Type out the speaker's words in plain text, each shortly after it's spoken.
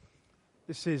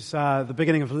This is the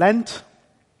beginning of Lent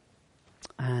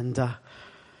and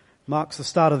marks the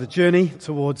start of the journey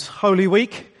towards Holy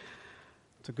Week,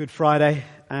 to Good Friday,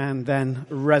 and then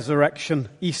Resurrection,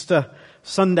 Easter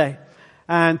Sunday.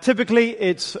 And typically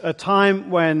it's a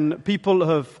time when people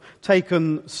have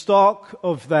taken stock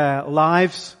of their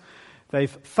lives. They've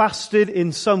fasted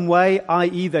in some way,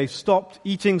 i.e. they've stopped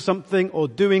eating something or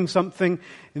doing something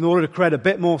in order to create a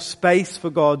bit more space for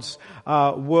God's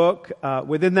work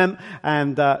within them.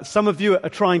 And some of you are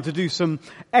trying to do some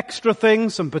extra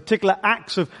things, some particular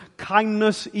acts of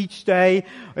kindness each day.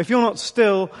 If you're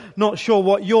not sure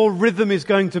what your rhythm is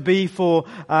going to be for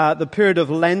the period of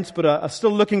Lent, but are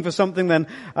still looking for something, then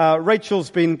Rachel's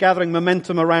been gathering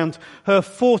momentum around her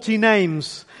 40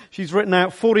 names. She's written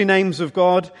out 40 names of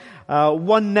God.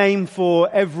 One name for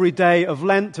every day of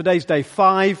Lent. Today's day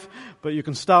 5, but you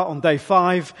can start on day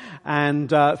 5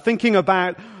 and thinking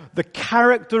about the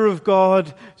character of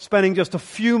God, spending just a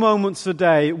few moments a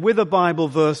day with a Bible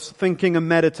verse, thinking and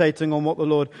meditating on what the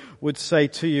Lord would say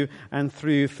to you and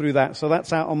through you through that. So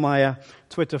that's out on my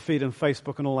Twitter feed and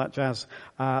Facebook and all that jazz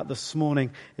this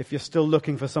morning, if you're still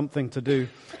looking for something to do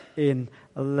in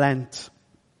Lent.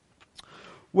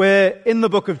 We're in the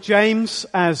book of James,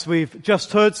 as we've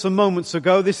just heard some moments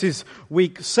ago. This is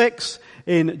week 6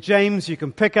 in James. You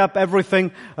can pick up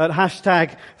everything at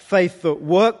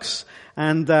 #FaithThatWorks.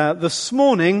 And this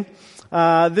morning,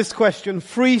 this question,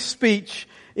 free speech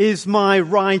is my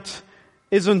right,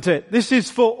 isn't it? This is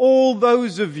for all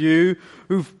those of you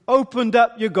who've opened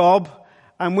up your gob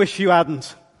and wish you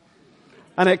hadn't.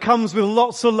 And it comes with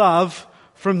lots of love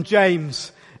from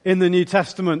James in the New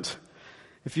Testament.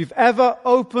 If you've ever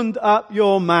opened up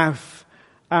your mouth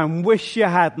and wish you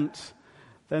hadn't,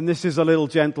 then this is a little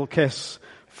gentle kiss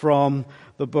from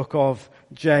the book of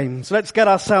James. Let's get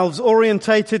ourselves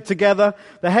orientated together.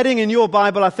 The heading in your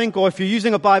Bible, I think, or if you're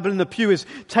using a Bible in the pew, is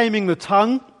Taming the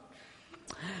Tongue.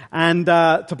 And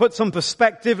to put some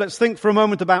perspective, let's think for a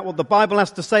moment about what the Bible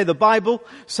has to say. The Bible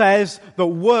says that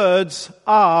words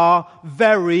are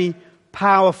very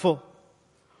powerful.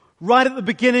 Right at the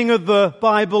beginning of the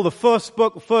Bible, the first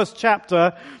book, the first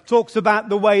chapter, talks about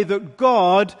the way that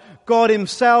God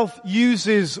himself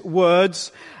uses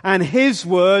words, and his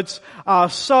words are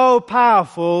so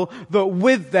powerful that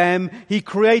with them he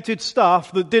created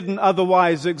stuff that didn't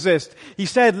otherwise exist. He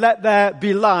said, "Let there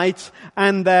be light,"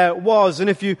 and there was.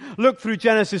 And if you look through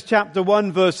Genesis chapter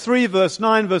 1, verse 3, verse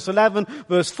 9, verse 11,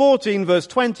 verse 14, verse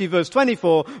 20, verse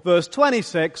 24, verse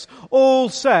 26, all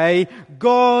say,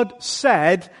 God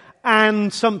said,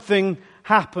 and something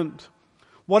happened.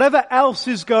 Whatever else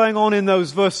is going on in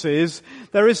those verses,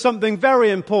 there is something very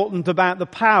important about the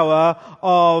power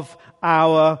of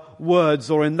our words,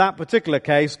 or in that particular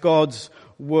case, God's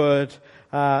word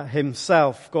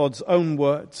himself, God's own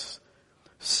words.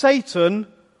 Satan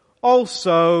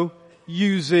also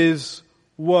uses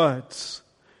words.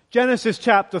 Genesis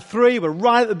chapter 3, we're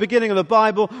right at the beginning of the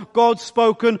Bible. God's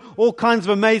spoken, all kinds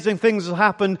of amazing things have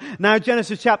happened. Now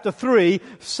Genesis chapter 3,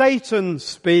 Satan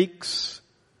speaks.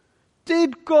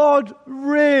 Did God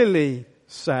really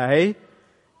say,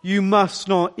 you must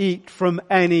not eat from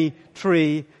any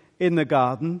tree in the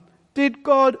garden? Did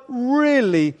God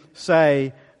really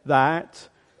say that?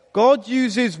 God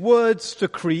uses words to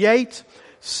create.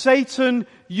 Satan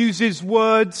uses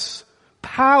words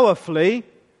powerfully,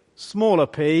 smaller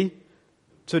p,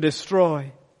 to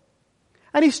destroy.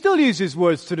 And he still uses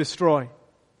words to destroy.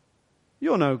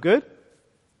 You're no good.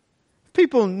 If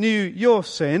people knew your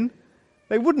sin,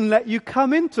 they wouldn't let you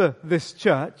come into this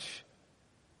church.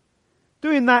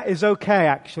 Doing that is okay,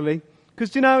 actually,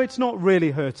 because, it's not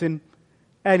really hurting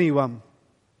anyone.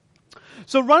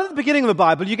 So right at the beginning of the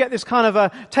Bible, you get this kind of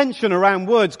a tension around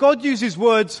words. God uses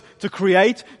words to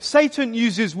create. Satan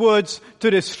uses words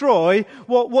to destroy.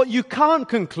 What you can't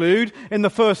conclude in the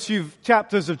first few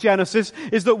chapters of Genesis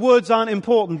is that words aren't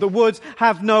important, that words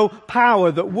have no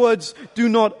power, that words do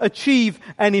not achieve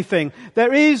anything.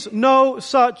 There is no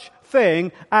such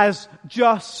thing as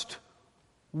just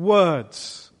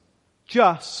words.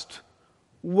 Just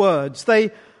words. They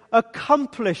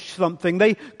accomplish something.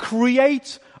 They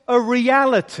create a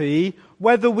reality,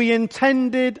 whether we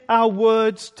intended our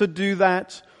words to do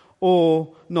that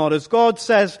or not. As God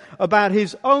says about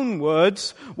his own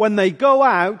words, when they go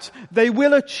out, they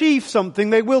will achieve something,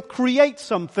 they will create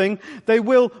something, they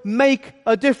will make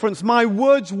a difference. My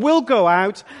words will go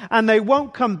out and they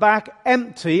won't come back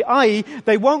empty, i.e.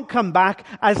 they won't come back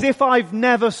as if I've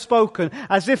never spoken,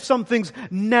 as if something's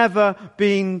never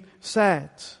been said.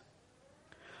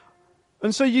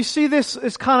 And so you see this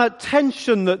kind of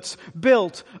tension that's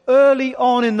built early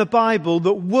on in the Bible,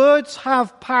 that words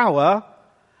have power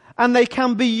and they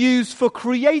can be used for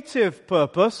creative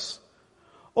purpose,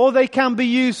 or they can be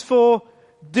used for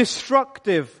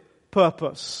destructive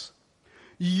purpose.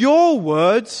 Your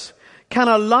words can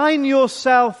align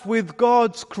yourself with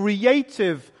God's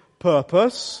creative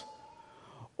purpose,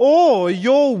 or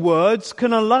your words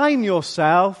can align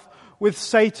yourself with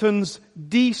Satan's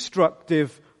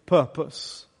destructive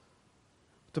purpose.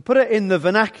 To put it in the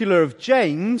vernacular of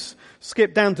James,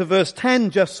 skip down to verse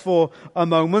 10 just for a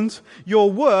moment, your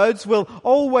words will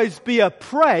always be a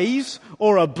praise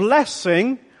or a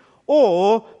blessing,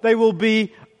 or they will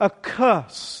be a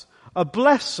curse, a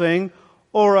blessing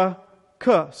or a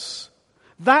curse.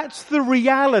 That's the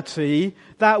reality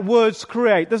that words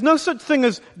create. There's no such thing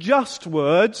as just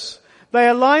words. They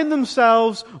align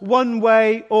themselves one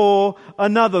way or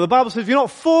another. The Bible says if you're not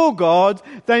for God,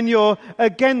 then you're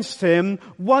against Him.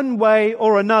 One way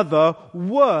or another,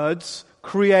 words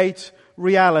create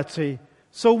reality.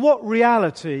 So what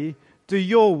reality do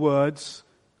your words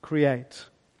create?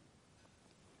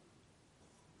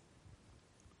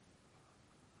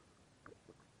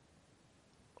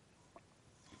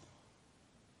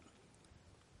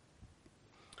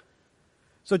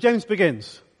 So James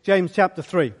begins. James chapter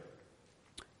 3.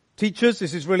 Teachers,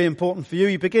 this is really important for you.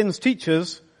 He begins,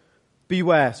 teachers,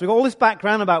 beware. So we've got all this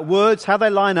background about words, how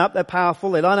they line up. They're powerful.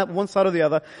 They line up on one side or the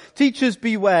other. Teachers,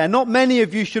 beware. Not many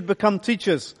of you should become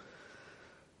teachers.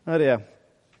 Oh dear.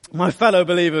 My fellow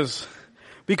believers.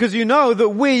 Because you know that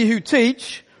we who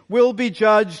teach will be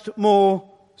judged more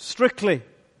strictly.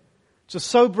 It's a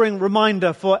sobering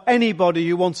reminder for anybody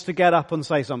who wants to get up and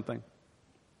say something.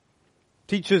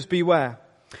 Teachers, beware.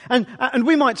 And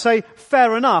we might say,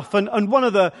 fair enough. And one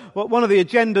of the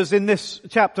agendas in this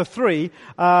chapter 3,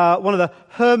 one of the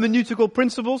hermeneutical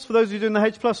principles for those of you doing the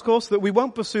H+ course that we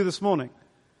won't pursue this morning.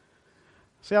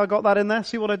 See how I got that in there?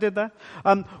 See what I did there?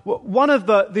 One of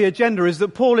the agenda is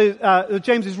that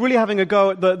James is really having a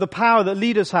go at the power that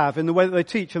leaders have in the way that they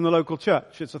teach in the local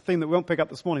church. It's a theme that we won't pick up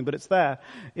this morning, but it's there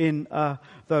in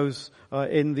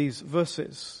in these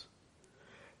verses.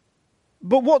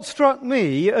 But what struck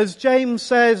me, as James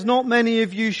says, not many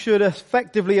of you should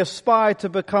effectively aspire to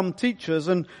become teachers,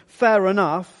 and fair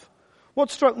enough. What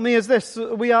struck me is this: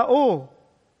 we are all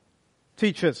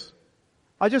teachers.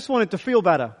 I just wanted to feel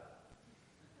better.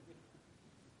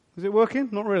 Is it working?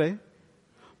 Not really.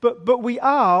 But we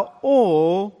are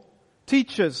all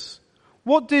teachers.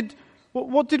 What did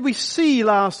we see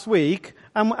last week,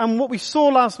 and what we saw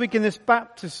last week in this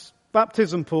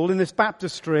baptism pool, in this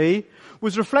baptistry,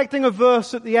 was reflecting a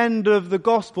verse at the end of the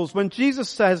Gospels when Jesus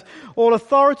says, all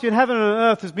authority in heaven and on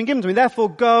earth has been given to me, therefore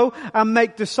go and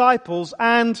make disciples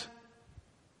and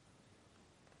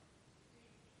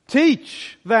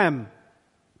teach them.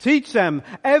 Teach them.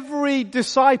 Every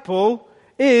disciple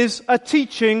is a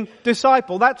teaching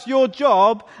disciple. That's your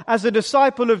job as a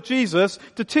disciple of Jesus,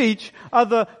 to teach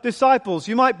other disciples.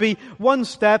 You might be one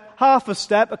step, half a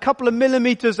step, a couple of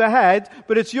millimeters ahead,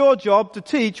 but it's your job to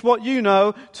teach what you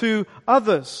know to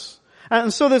others.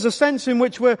 And so there's a sense in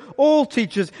which we're all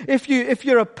teachers. If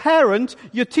you're a parent,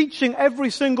 you're teaching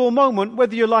every single moment,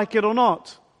 whether you like it or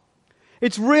not.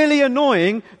 It's really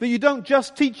annoying that you don't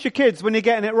just teach your kids when you're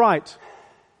getting it right.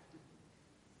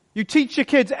 You teach your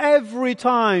kids every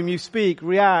time you speak,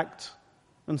 react,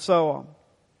 and so on.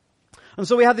 And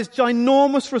so we have this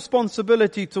ginormous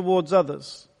responsibility towards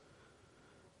others.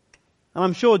 And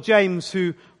I'm sure James,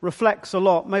 who reflects a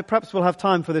lot, perhaps we'll have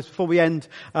time for this before we end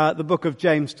the book of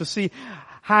James, to see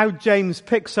how James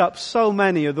picks up so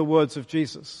many of the words of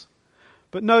Jesus.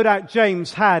 But no doubt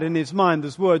James had in his mind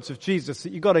those words of Jesus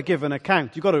that you've got to give an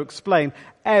account. You've got to explain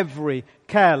every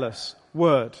careless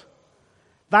word.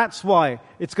 That's why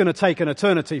it's going to take an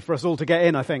eternity for us all to get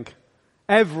in, I think.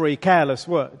 Every careless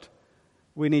word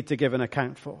we need to give an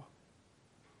account for.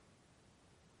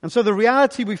 And so the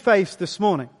reality we face this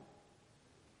morning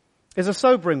is a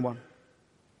sobering one.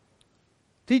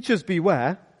 Teachers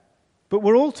beware, but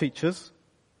we're all teachers,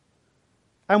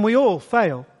 and we all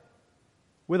fail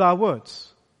with our words.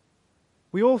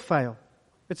 We all fail.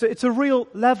 It's a real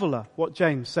leveler, what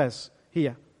James says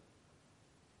here.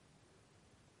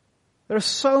 There are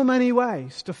so many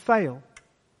ways to fail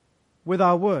with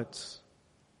our words.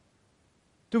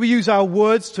 Do we use our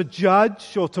words to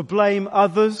judge or to blame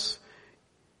others?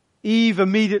 Eve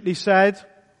immediately said,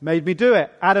 made me do it.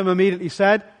 Adam immediately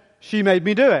said, she made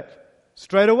me do it.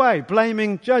 Straight away,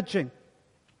 blaming, judging.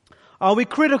 Are we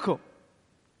critical?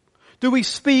 Do we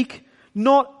speak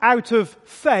not out of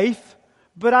faith,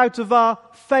 but out of our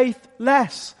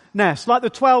faithlessness? Like the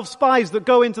 12 spies that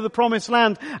go into the promised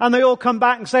land and they all come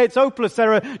back and say it's hopeless.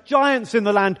 There are giants in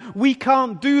the land. We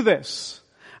can't do this.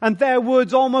 And their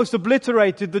words almost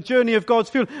obliterated the journey of God's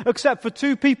people, except for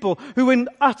two people who in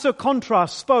utter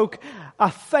contrast spoke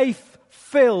a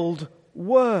faith-filled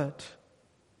word.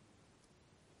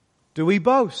 Do we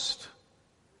boast?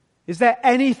 Is there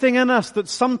anything in us that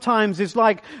sometimes is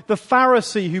like the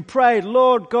Pharisee who prayed,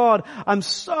 Lord God, I'm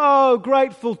so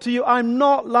grateful to you. I'm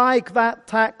not like that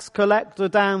tax collector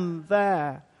down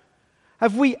there.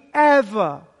 Have we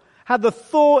ever had the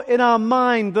thought in our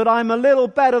mind that I'm a little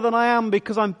better than I am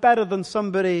because I'm better than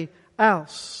somebody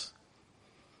else?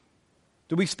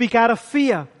 Do we speak out of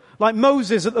fear? Like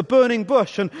Moses at the burning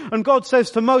bush, and God says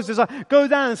to Moses, go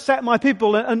down and set my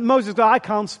people. And Moses goes, I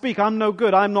can't speak. I'm no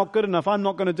good. I'm not good enough. I'm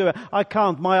not going to do it. I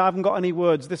can't. I haven't got any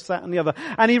words, this, that, and the other.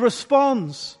 And he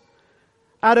responds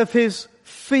out of his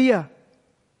fear.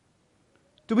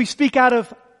 Do we speak out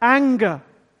of anger?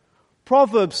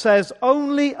 Proverbs says,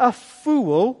 only a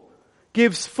fool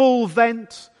gives full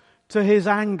vent to his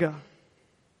anger.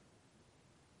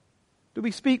 Do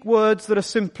we speak words that are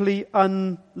simply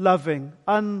unloving,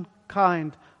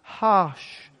 unkind, harsh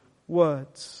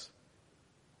words?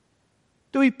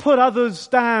 Do we put others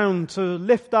down to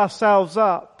lift ourselves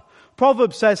up?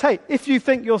 Proverbs says, hey, if you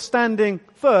think you're standing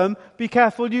firm, be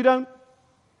careful you don't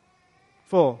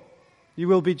fall. You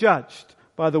will be judged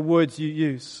by the words you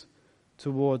use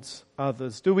towards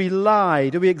others. Do we lie?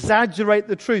 Do we exaggerate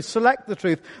the truth, select the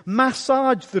truth,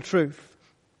 massage the truth?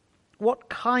 What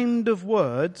kind of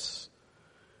words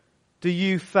do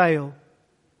you fail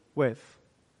with?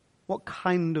 What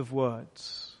kind of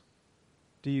words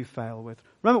do you fail with?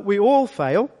 Remember, we all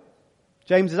fail.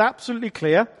 James is absolutely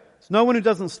clear. There's no one who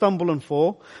doesn't stumble and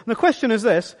fall. And the question is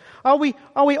this, are we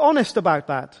honest about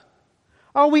that?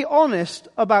 Are we honest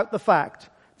about the fact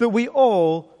that we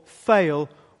all fail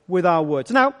with our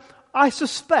words? Now, I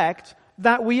suspect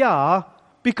that we are,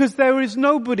 because there is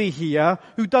nobody here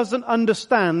who doesn't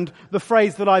understand the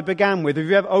phrase that I began with. Have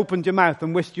you ever opened your mouth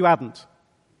and wished you hadn't?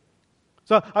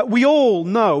 So we all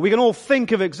know, we can all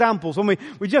think of examples when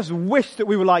we just wish that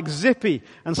we were like Zippy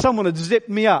and someone had zipped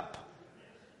me up.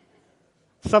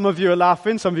 Some of you are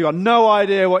laughing, some of you got no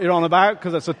idea what you're on about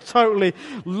because it's a totally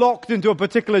locked into a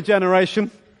particular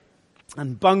generation.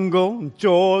 And Bungle and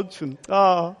George and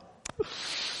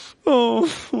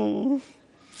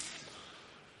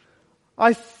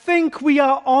I think we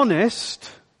are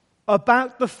honest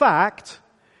about the fact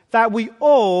that we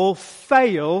all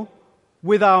fail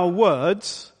with our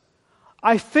words.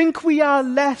 I think we are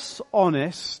less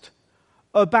honest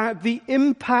about the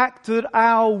impact that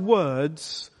our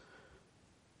words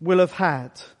will have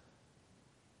had.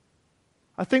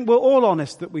 I think we're all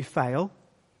honest that we fail,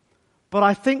 but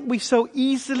I think we so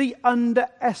easily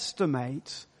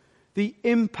underestimate the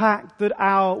impact that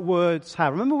our words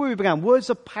have. Remember where we began? Words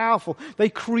are powerful. They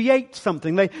create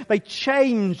something. They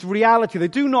change reality. They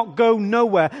do not go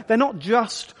nowhere. They're not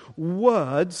just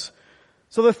words.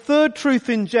 So the third truth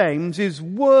in James is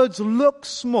words look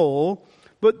small,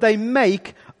 but they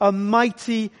make a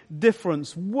mighty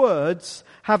difference. Words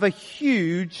have a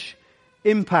huge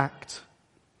impact.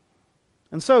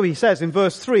 And so he says in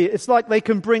verse 3, it's like they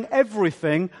can bring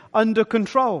everything under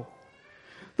control.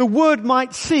 The word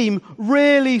might seem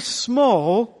really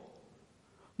small,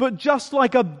 but just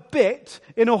like a bit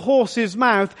in a horse's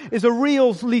mouth is a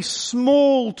really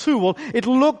small tool. It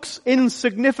looks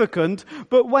insignificant,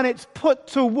 but when it's put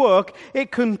to work, it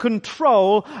can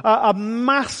control a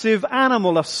massive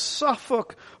animal. A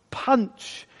Suffolk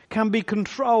punch can be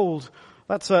controlled.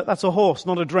 That's a horse,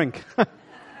 not a drink.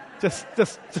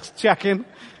 just checking.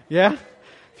 Yeah?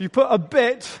 If you put a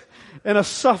bit in a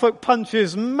Suffolk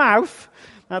punch's mouth,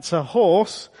 that's a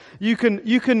horse. You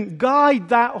can guide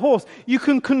that horse. You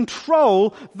can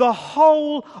control the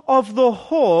whole of the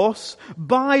horse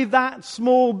by that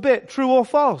small bit. True or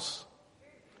false?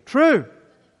 True.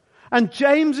 And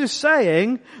James is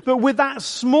saying that with that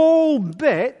small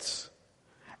bit,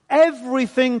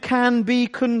 everything can be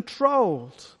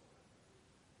controlled.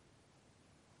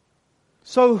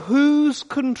 So whose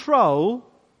control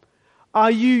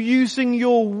are you using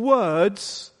your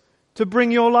words to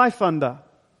bring your life under?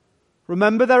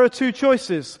 Remember, there are two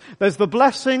choices. There's the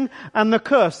blessing and the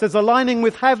curse. There's aligning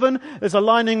with heaven. There's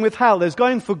aligning with hell. There's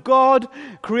going for God,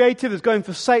 creative. There's going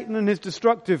for Satan and his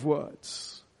destructive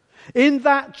words. In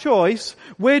that choice,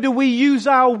 where do we use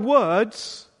our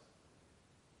words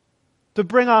to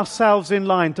bring ourselves in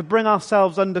line, to bring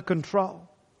ourselves under control?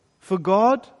 For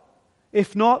God,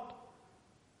 if not,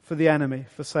 for the enemy,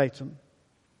 for Satan.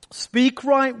 Speak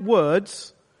right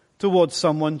words towards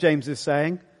someone, James is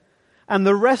saying, and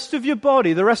the rest of your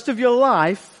body, the rest of your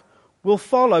life will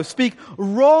follow. Speak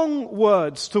wrong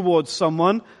words towards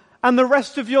someone, And the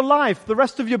rest of your life, the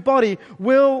rest of your body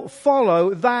will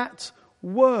follow that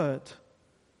word.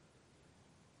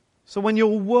 So when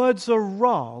your words are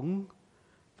wrong,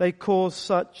 they cause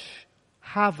such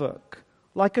havoc.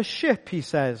 Like a ship, he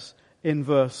says in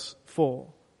verse 4.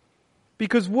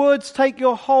 Because words take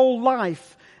your whole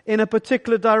life in a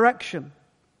particular direction.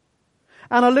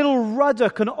 And a little rudder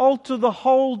can alter the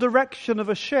whole direction of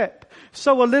a ship.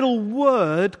 So a little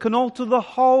word can alter the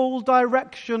whole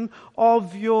direction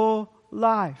of your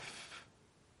life.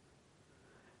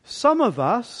 Some of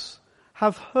us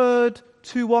have heard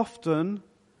too often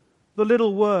the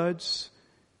little words,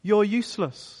 "You're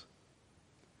useless."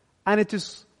 And it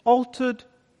has altered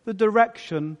the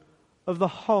direction of the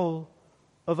whole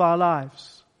of our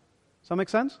lives. Does that make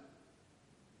sense?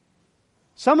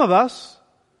 Some of us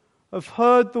have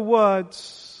heard the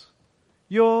words,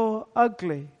 "You're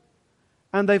ugly,"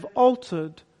 and they've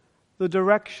altered the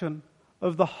direction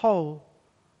of the whole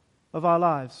of our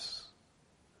lives.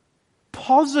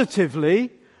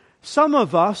 Positively, some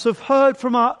of us have heard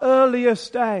from our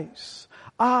earliest days,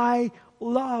 "I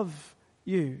love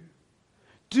you."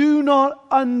 Do not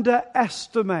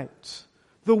underestimate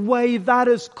the way that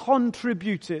has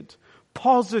contributed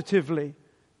positively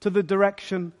to the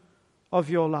direction of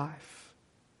your life.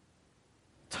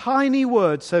 Tiny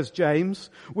words, says James,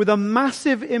 with a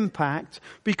massive impact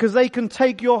because they can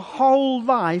take your whole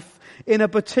life in a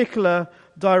particular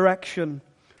direction.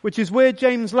 Which is where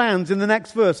James lands in the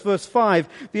next verse, verse 5.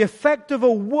 The effect of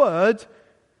a word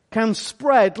can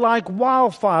spread like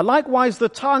wildfire. Likewise, the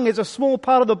tongue is a small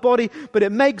part of the body, but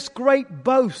it makes great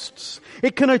boasts.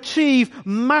 It can achieve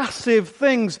massive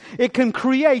things. It can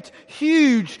create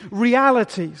huge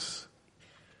realities.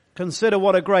 Consider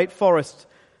what a great forest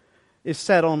is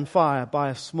set on fire by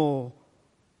a small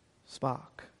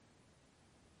spark.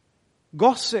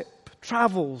 Gossip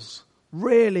travels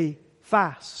really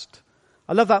fast.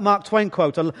 I love that Mark Twain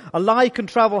quote, "A lie can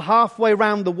travel halfway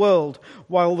around the world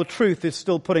while the truth is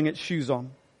still putting its shoes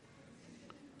on."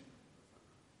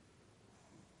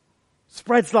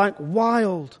 Spreads like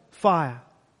wildfire.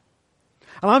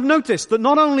 And I've noticed that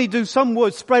not only do some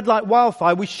words spread like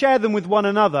wildfire, we share them with one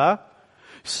another,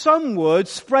 some words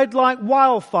spread like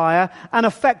wildfire and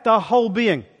affect our whole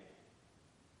being.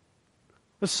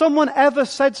 Has someone ever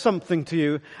said something to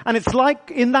you and it's like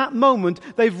in that moment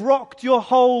they've rocked your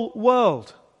whole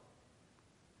world?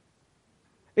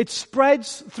 It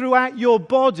spreads throughout your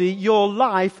body, your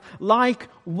life, like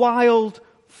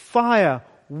wildfire.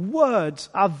 Words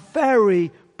are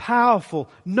very powerful.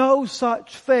 No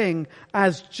such thing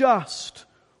as just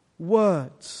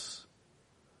words.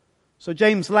 So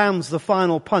James lands the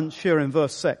final punch here in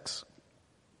verse 6.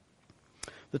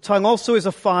 The tongue also is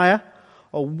a fire,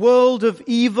 a world of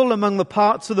evil among the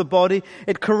parts of the body.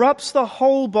 It corrupts the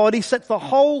whole body, sets the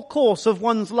whole course of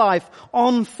one's life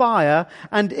on fire,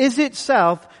 and is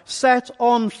itself set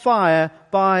on fire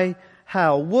by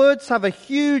hell. Words have a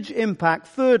huge impact.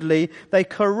 Thirdly, they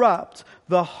corrupt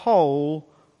the whole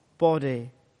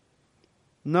body.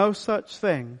 No such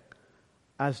thing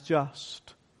as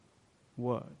just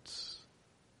words.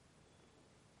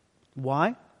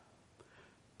 Why?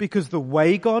 Because the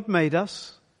way God made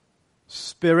us,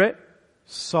 spirit,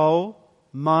 soul,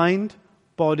 mind,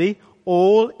 body,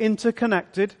 all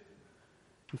interconnected.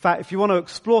 In fact, if you want to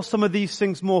explore some of these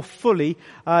things more fully,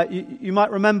 you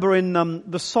might remember in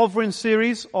the Sovereign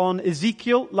series on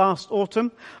Ezekiel last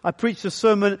autumn, I preached a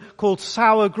sermon called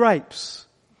Sour Grapes.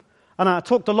 And I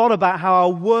talked a lot about how our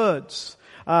words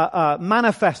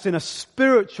manifest in a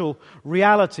spiritual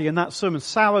reality in that sermon,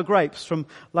 Sour Grapes, from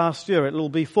last year. It will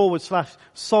be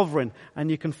 /Sovereign, and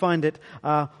you can find it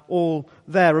all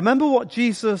there. Remember what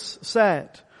Jesus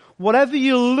said. Whatever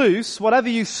you loose, whatever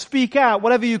you speak out,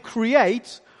 whatever you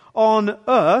create on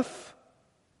earth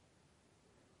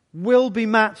will be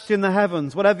matched in the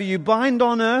heavens. Whatever you bind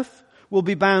on earth will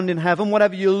be bound in heaven.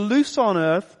 Whatever you loose on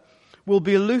earth will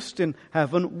be loosed in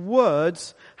heaven.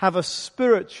 Words have a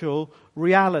spiritual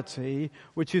reality,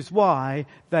 which is why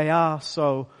they are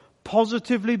so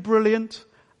positively brilliant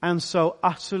and so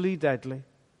utterly deadly.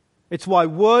 It's why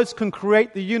words can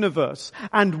create the universe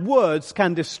and words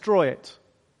can destroy it.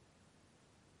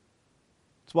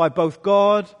 It's why both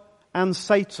God and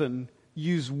Satan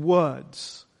use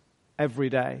words every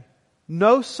day.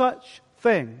 No such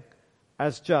thing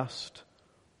as just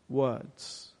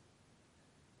words.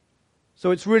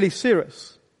 So it's really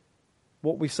serious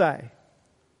what we say.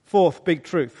 Fourth big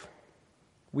truth.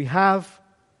 We have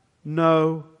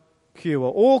no cure.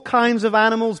 All kinds of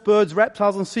animals, birds,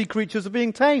 reptiles, and sea creatures are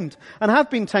being tamed and have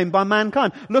been tamed by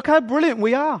mankind. Look how brilliant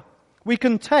we are. We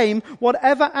can tame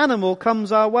whatever animal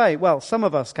comes our way. Well, some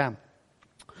of us can.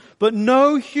 but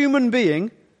no human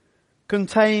being can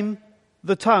tame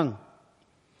the tongue.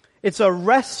 It's a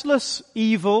restless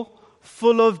evil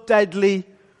full of deadly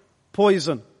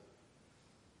poison.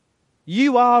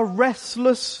 You are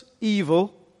restless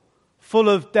evil full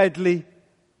of deadly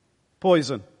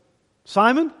poison.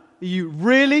 Simon, are you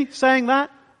really saying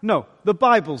that? No, the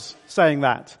Bible's saying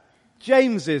that.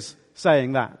 James is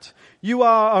saying that. You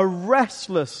are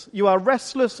restless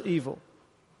evil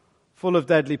full of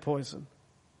deadly poison.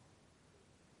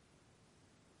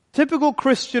 Typical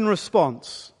Christian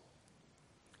response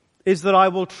is that I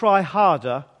will try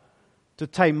harder to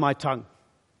tame my tongue.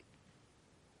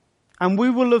 And we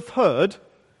will have heard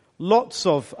lots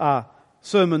of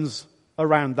sermons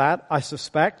around that, I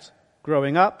suspect,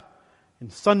 growing up in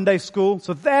Sunday school.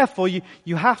 So therefore,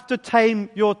 you have to tame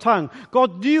your tongue.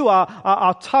 God knew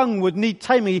our tongue would need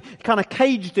taming. He kind of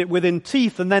caged it within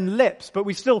teeth and then lips, but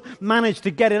we still manage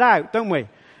to get it out, don't we?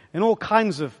 In all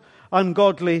kinds of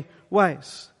ungodly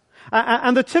ways.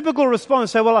 And the typical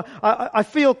response is, well, I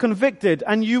feel convicted,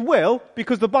 and you will,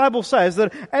 because the Bible says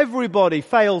that everybody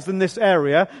fails in this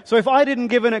area. So if I didn't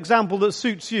give an example that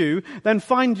suits you, then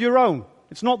find your own.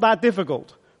 It's not that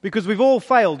difficult, because we've all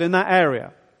failed in that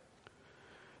area.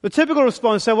 The typical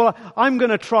response is, well, I'm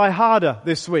going to try harder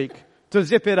this week to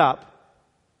zip it up.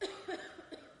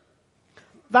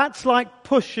 That's like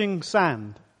pushing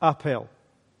sand uphill,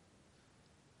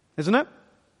 isn't it?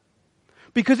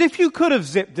 Because if you could have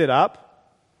zipped it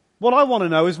up, what I want to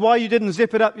know is why you didn't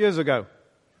zip it up years ago.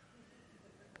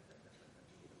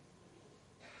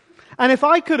 And if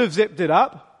I could have zipped it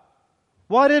up,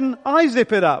 why didn't I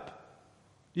zip it up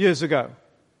years ago?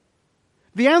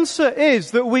 The answer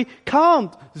is that we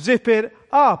can't zip it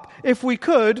up. If we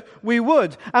could, we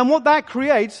would. And what that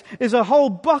creates is a whole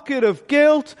bucket of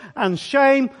guilt and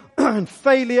shame and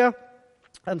failure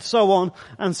and so on.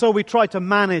 And so we try to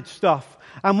manage stuff.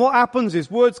 And what happens is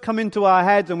words come into our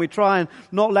heads and we try and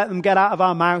not let them get out of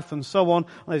our mouth and so on.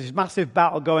 And there's this massive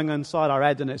battle going on inside our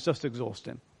head and it's just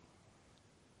exhausting.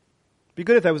 Be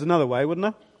good if there was another way, wouldn't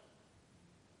it?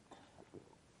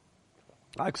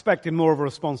 I expected more of a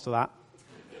response to that.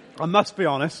 I must be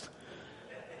honest.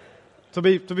 To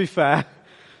be fair,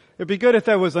 it'd be good if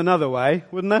there was another way,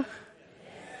 wouldn't there?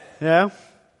 Yeah?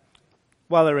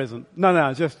 Well, there isn't.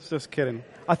 No, just kidding.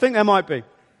 I think there might be.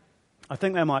 I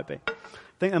think there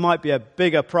might be a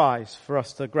bigger prize for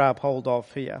us to grab hold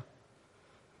of here.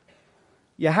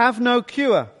 You have no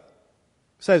cure,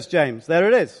 says James. There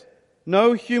it is.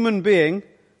 No human being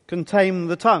can tame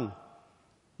the tongue.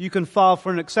 You can file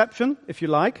for an exception, if you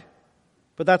like,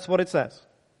 but that's what it says.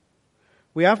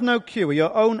 We have no cure.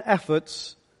 Your own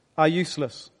efforts are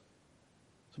useless.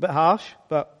 It's a bit harsh,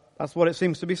 but that's what it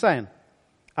seems to be saying.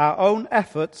 Our own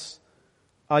efforts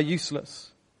are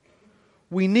useless.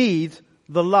 We need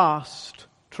the last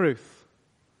truth.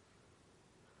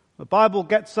 The Bible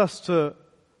gets us to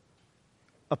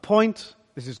a point,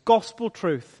 this is gospel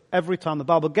truth every time. The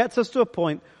Bible gets us to a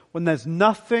point when there's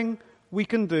nothing we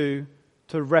can do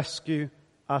to rescue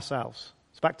ourselves.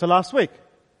 It's back to last week.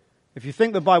 If you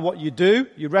think that by what you do,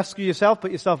 you rescue yourself,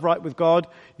 put yourself right with God,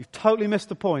 you've totally missed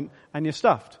the point and you're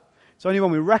stuffed. It's only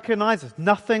when we recognize there's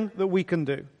nothing that we can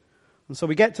do. And so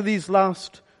we get to these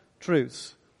last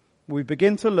truths. We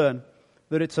begin to learn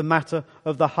that it's a matter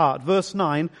of the heart. Verse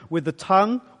 9, with the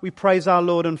tongue we praise our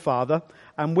Lord and Father,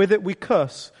 and with it we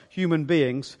curse human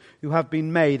beings who have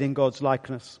been made in God's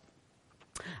likeness.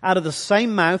 Out of the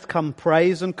same mouth come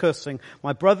praise and cursing.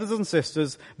 My brothers and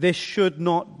sisters, this should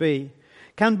not be.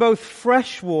 Can both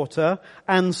fresh water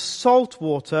and salt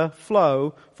water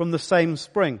flow from the same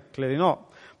spring? Clearly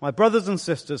not. My brothers and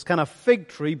sisters, can a fig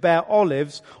tree bear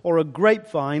olives or a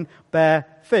grapevine bear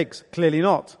figs? Clearly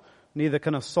not. Neither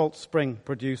can a salt spring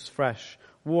produce fresh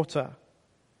water.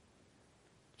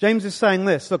 James is saying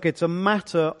this, look, it's a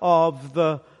matter of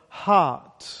the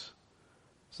heart.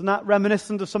 Isn't that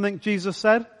reminiscent of something Jesus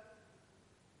said?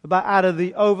 About out of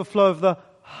the overflow of the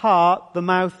heart, the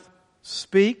mouth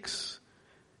speaks.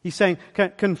 He's saying,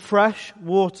 can fresh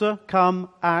water come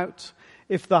out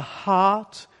if the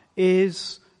heart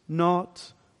is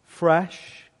not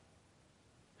fresh?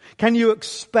 Can you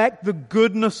expect the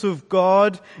goodness of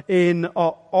God in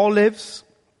olives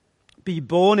be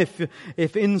born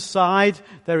if inside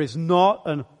there is not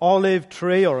an olive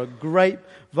tree or a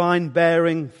grapevine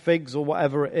bearing figs or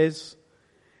whatever it is?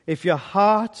 If your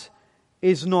heart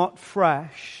is not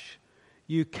fresh,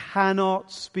 you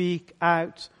cannot speak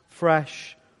out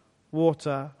fresh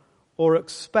water or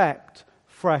expect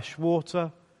fresh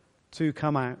water to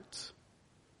come out.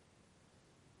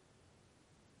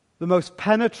 The most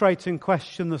penetrating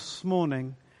question this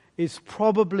morning is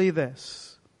probably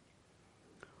this: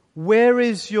 Where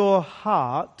is your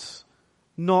heart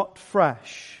not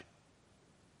fresh?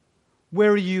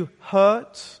 Where are you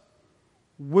hurt,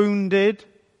 wounded,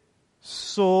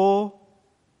 sore,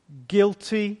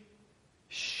 guilty,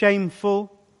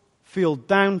 shameful, feel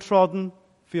downtrodden,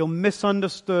 feel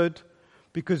misunderstood?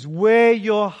 Because where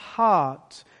your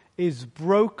heart is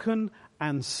broken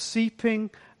and seeping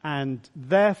and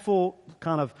therefore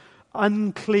kind of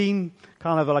unclean,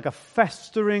 kind of like a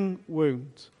festering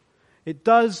wound, it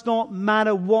does not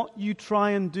matter what you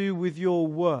try and do with your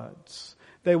words.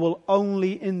 They will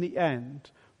only, in the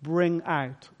end, bring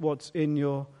out what's in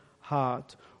your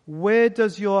heart. Where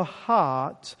does your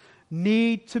heart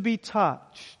need to be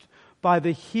touched by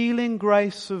the healing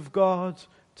grace of God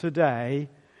today,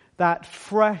 that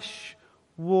fresh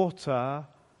water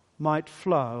might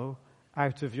flow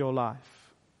out of your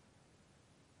life?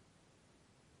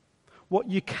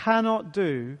 What you cannot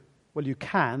do, well, you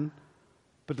can,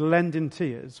 but it'll end in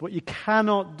tears. What you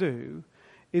cannot do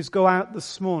is go out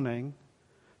this morning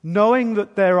knowing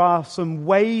that there are some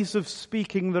ways of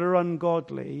speaking that are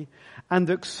ungodly and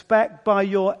expect by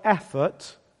your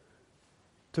effort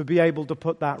to be able to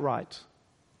put that right.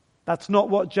 That's not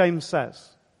what James says.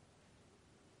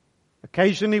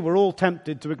 Occasionally we're all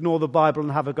tempted to ignore the Bible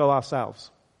and have a go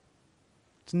ourselves.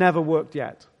 It's never worked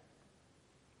yet.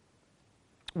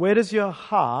 Where does your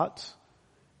heart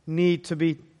need to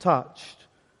be touched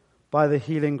by the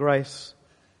healing grace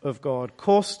of God?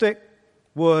 Caustic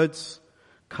words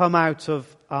come out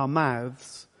of our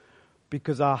mouths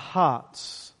because our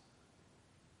hearts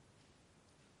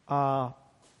are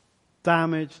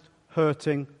damaged,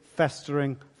 hurting,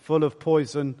 festering, full of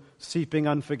poison, seeping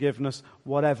unforgiveness,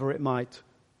 whatever it might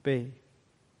be.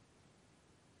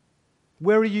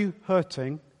 Where are you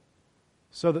hurting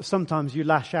so that sometimes you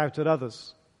lash out at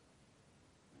others?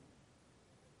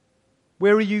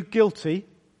 Where are you guilty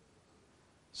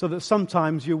so that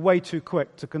sometimes you're way too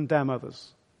quick to condemn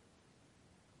others?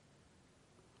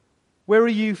 Where are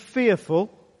you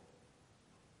fearful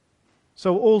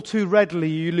so all too readily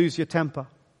you lose your temper?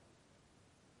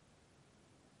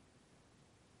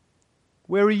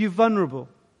 Where are you vulnerable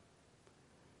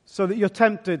so that you're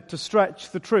tempted to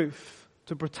stretch the truth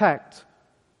to protect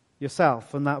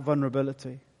yourself and that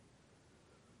vulnerability?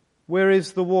 Where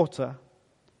is the water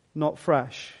not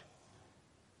fresh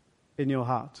in your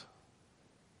heart?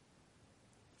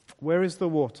 Where is the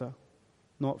water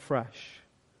not fresh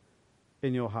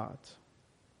in your heart?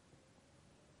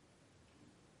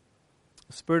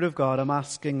 Spirit of God, I'm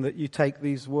asking that you take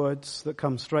these words that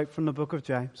come straight from the book of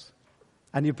James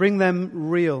and you bring them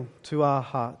real to our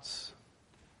hearts.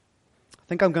 I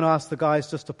think I'm going to ask the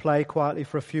guys just to play quietly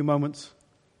for a few moments.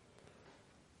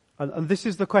 And this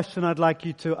is the question I'd like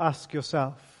you to ask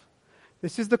yourself.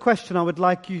 This is the question I would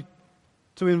like you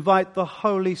to invite the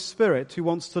Holy Spirit, who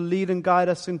wants to lead and guide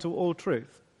us into all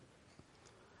truth.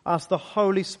 Ask the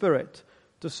Holy Spirit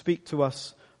to speak to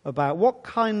us about what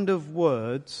kind of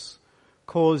words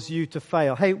cause you to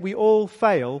fail. Hey, we all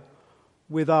fail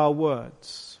with our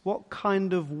words. What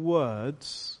kind of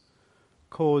words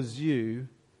cause you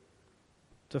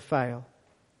to fail?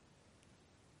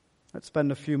 Let's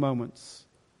spend a few moments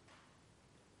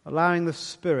allowing the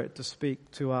Spirit to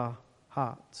speak to our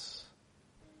hearts.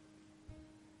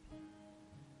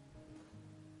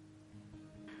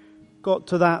 Got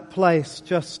to that place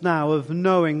just now of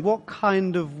knowing what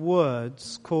kind of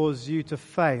words cause you to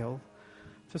fail.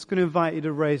 Just going to invite you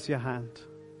to raise your hand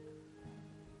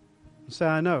and say,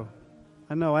 I know,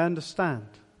 I understand.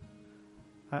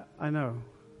 I know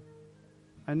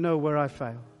where I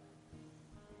fail.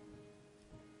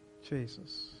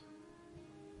 Jesus,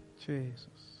 Jesus,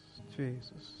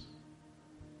 Jesus,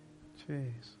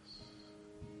 Jesus,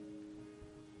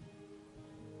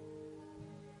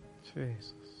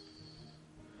 Jesus.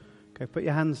 Okay, put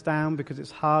your hands down because it's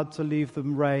hard to leave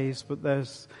them raised, but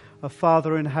there's a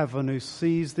Father in heaven who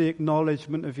sees the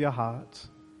acknowledgement of your heart,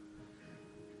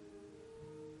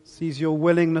 sees your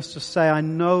willingness to say, I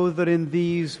know that in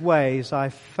these ways I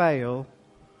fail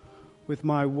with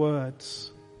my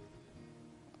words.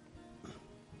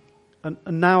 And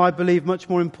now I believe, much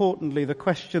more importantly, the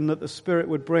question that the Spirit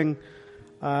would bring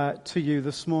to you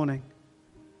this morning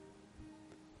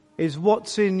is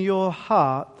what's in your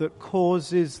heart that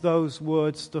causes those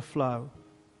words to flow?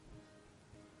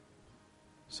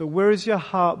 So where is your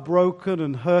heart broken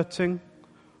and hurting?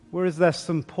 Where is there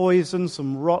some poison,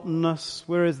 some rottenness?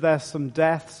 Where is there some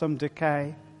death, some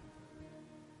decay?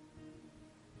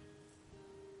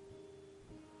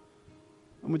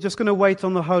 And we're just going to wait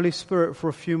on the Holy Spirit for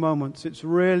a few moments. It's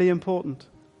really important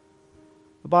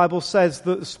The Bible says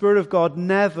that the Spirit of God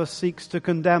never seeks to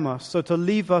condemn us. So to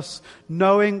leave us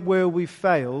knowing where we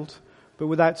failed, but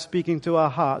without speaking to our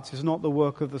hearts, is not the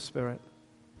work of the Spirit.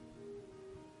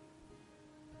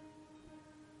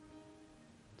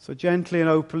 So gently and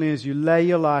openly, as you lay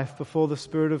your life before the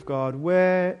Spirit of God,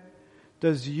 where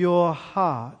does your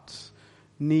heart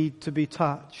need to be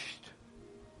touched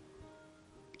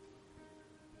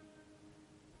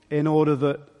in order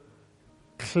that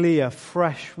clear,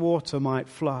 fresh water might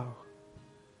flow?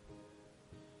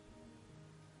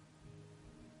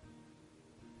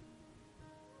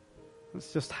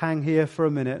 Let's just hang here for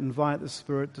a minute and invite the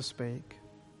Spirit to speak.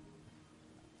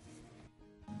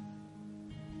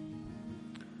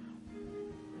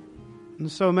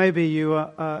 And so maybe you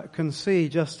can see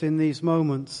just in these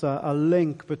moments a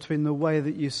link between the way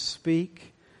that you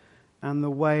speak and the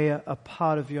way a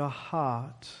part of your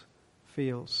heart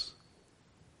feels.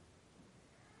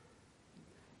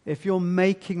 If you're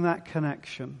making that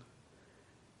connection,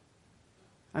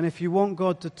 and if you want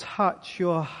God to touch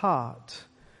your heart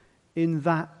in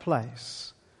that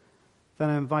place,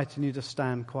 then I'm inviting you to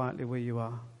stand quietly where you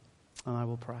are, and I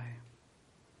will pray.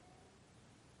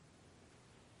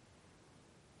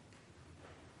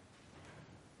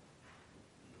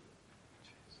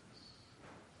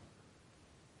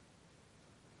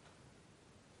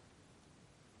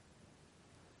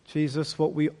 Jesus,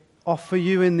 what we offer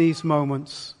you in these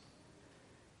moments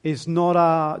is not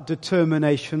our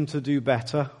determination to do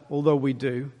better, although we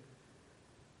do.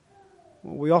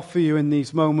 What we offer you in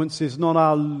these moments is not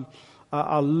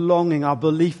our longing, our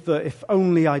belief that if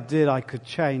only I did, I could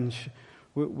change.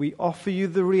 We offer you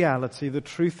the reality, the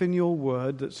truth in your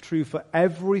word that's true for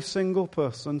every single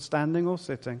person, standing or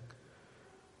sitting,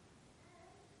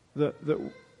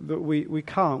 that we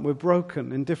can't. We're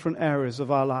broken in different areas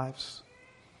of our lives.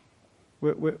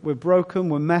 We're broken,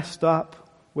 we're messed up,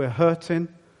 we're hurting.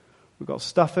 We've got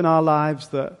stuff in our lives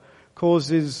that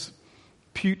causes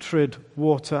putrid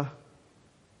water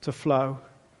to flow.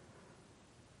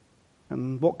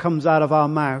 And what comes out of our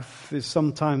mouth is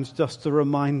sometimes just a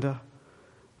reminder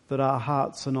that our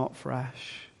hearts are not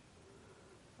fresh.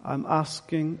 I'm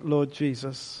asking, Lord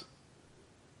Jesus,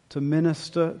 to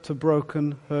minister to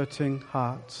broken, hurting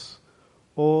hearts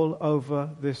all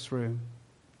over this room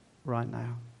right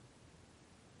now.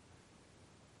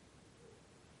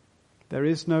 There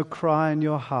is no cry in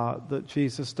your heart that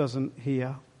Jesus doesn't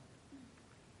hear.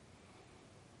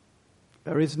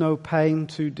 There is no pain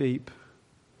too deep,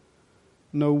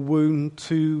 no wound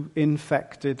too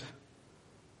infected,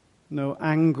 no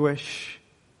anguish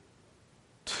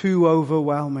too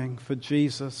overwhelming for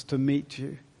Jesus to meet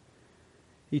you.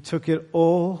 He took it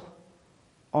all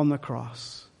on the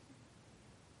cross.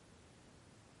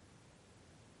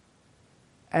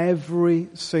 Every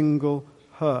single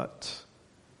hurt,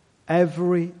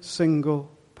 every single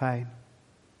pain.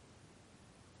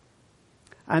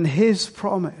 And his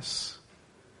promise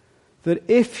that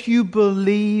if you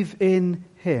believe in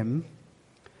him,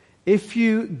 if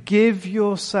you give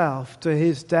yourself to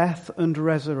his death and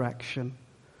resurrection,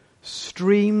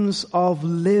 streams of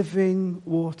living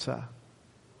water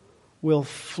will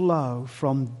flow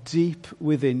from deep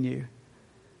within you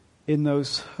in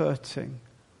those hurting,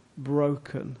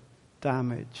 broken,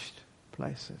 damaged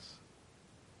places.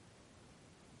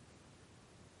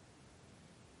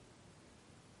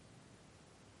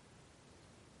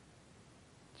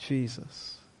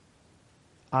 Jesus,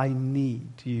 I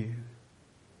need you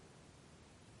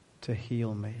to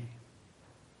heal me.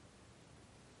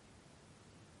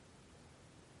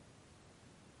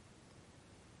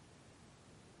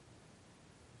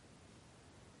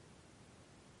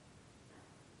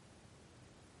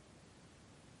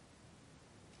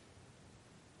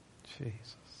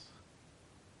 Jesus.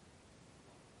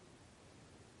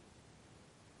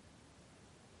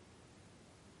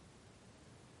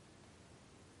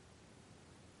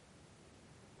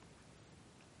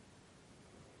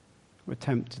 We're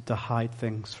tempted to hide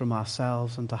things from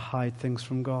ourselves and to hide things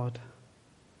from God.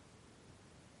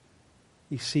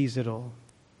 He sees it all.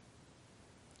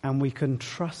 And we can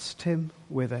trust him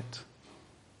with it.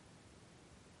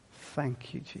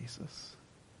 Thank you, Jesus.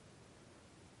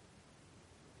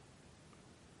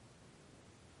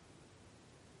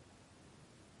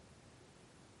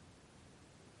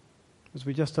 As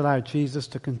we just allow Jesus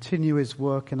to continue his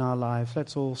work in our lives,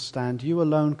 let's all stand. You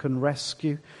alone can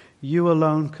rescue. You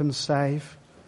alone can save.